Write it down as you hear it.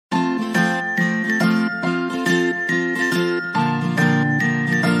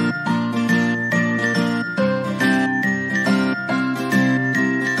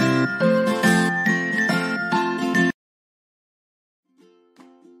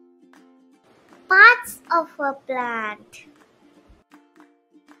Parts of a plant.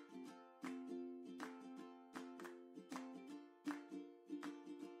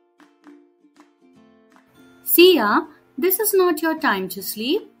 Sia, this is not your time to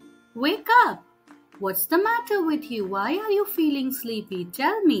sleep. Wake up. What's the matter with you? Why are you feeling sleepy?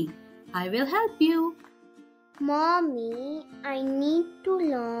 Tell me. I will help you. Mommy, I need to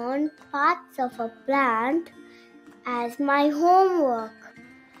learn parts of a plant as my homework.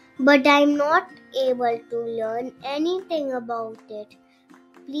 But I'm not able to learn anything about it.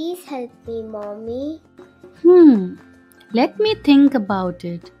 Please help me, Mommy. Let me think about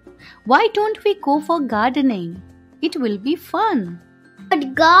it. Why don't we go for gardening? It will be fun.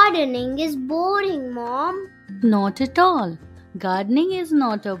 But gardening is boring, Mom. Not at all. Gardening is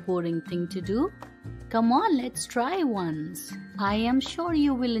not a boring thing to do. Come on, let's try once. I am sure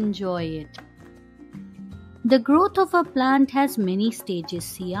you will enjoy it. The growth of a plant has many stages,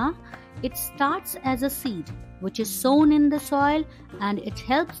 Sia. It starts as a seed, which is sown in the soil, and it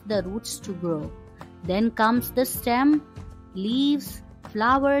helps the roots to grow. Then comes the stem, leaves,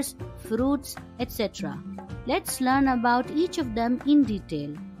 flowers, fruits, etc. Let's learn about each of them in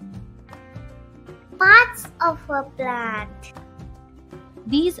detail. Parts of a plant.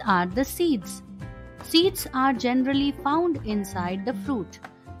 These are the seeds. Seeds are generally found inside the fruit.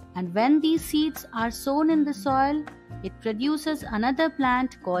 And when these seeds are sown in the soil, it produces another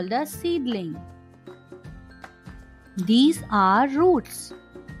plant called a seedling. These are roots.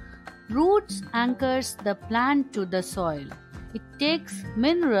 Roots anchors the plant to the soil. It takes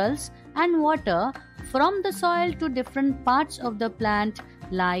minerals and water from the soil to different parts of the plant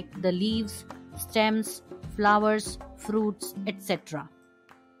like the leaves, stems, flowers, fruits, etc.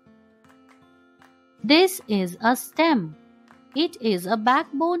 This is a stem. It is a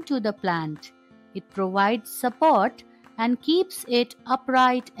backbone to the plant. It provides support and keeps it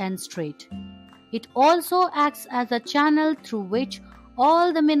upright and straight. It also acts as a channel through which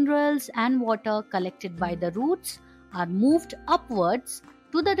all the minerals and water collected by the roots are moved upwards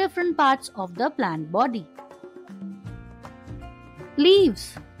to the different parts of the plant body.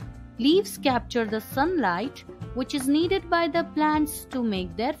 Leaves. Leaves capture the sunlight which is needed by the plants to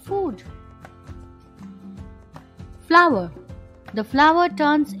make their food. Flower. The flower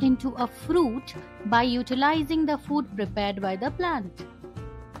turns into a fruit by utilizing the food prepared by the plant.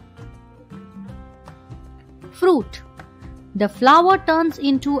 Fruit. The flower turns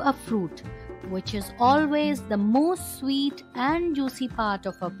into a fruit, which is always the most sweet and juicy part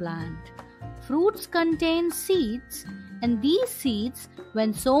of a plant. Fruits contain seeds, and these seeds,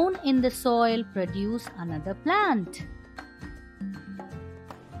 when sown in the soil, produce another plant.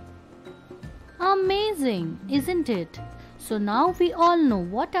 Amazing, isn't it? So now we all know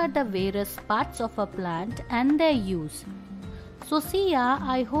what are the various parts of a plant and their use. So Sia,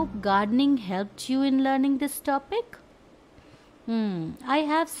 I hope gardening helped you in learning this topic. I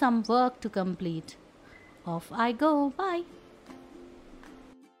have some work to complete. Off I go. Bye.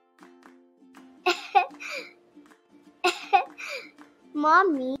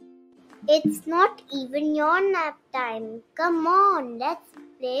 Mommy, it's not even your nap time. Come on, let's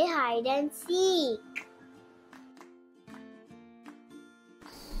play hide and seek.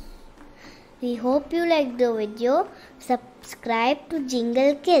 We hope you liked the video. Subscribe to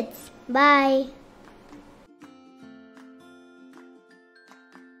Jingle Kids. Bye.